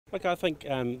Look, I think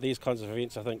these kinds of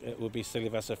events, I think it would be silly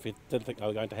of us if we didn't think they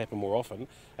were going to happen more often.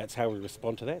 It's how we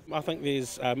respond to that. I think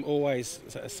there's always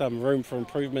some room for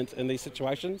improvement in these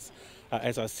situations.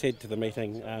 As I said to the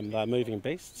meeting, they're moving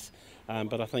beasts.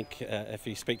 But I think if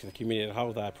you speak to the community as a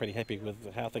whole, they're pretty happy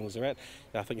with how things are at.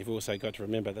 I think you've also got to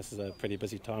remember this is a pretty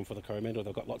busy time for the Coromandel.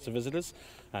 They've got lots of visitors,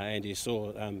 and you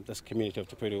saw this community of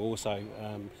Te Puru also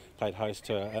played host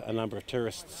to a number of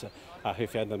tourists who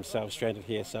found themselves stranded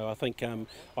here. So I think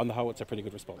on the whole it's a pretty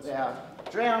good response. With our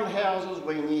drowned houses,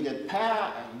 we needed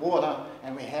power and water,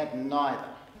 and we had neither.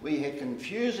 We had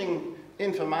confusing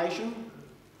information,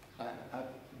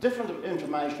 different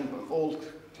information from all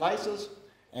places.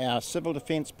 Our civil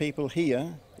defence people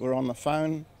here were on the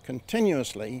phone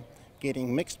continuously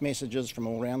getting mixed messages from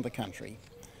all around the country.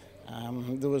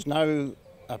 There was no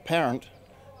apparent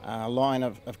line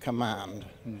of command,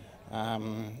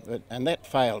 and that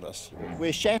failed us.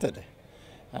 We're shattered.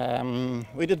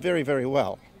 We did very, very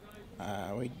well.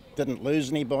 We didn't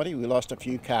lose anybody. We lost a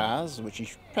few cars, which you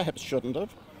perhaps shouldn't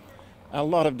have. A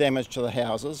lot of damage to the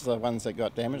houses, the ones that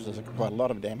got damaged. There's quite a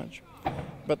lot of damage.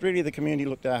 But really the community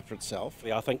looked after itself.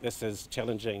 I think this is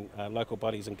challenging local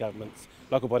bodies and governments,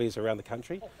 local bodies around the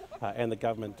country, and the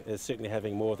government is certainly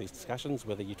having more of these discussions,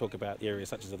 whether you talk about areas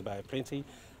such as the Bay of Plenty,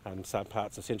 some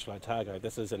parts of Central Otago.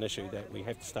 This is an issue that we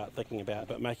have to start thinking about,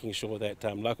 but making sure that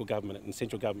local government and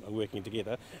central government are working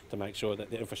together to make sure that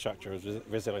the infrastructure is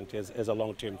resilient is a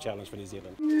long-term challenge for New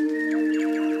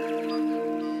Zealand.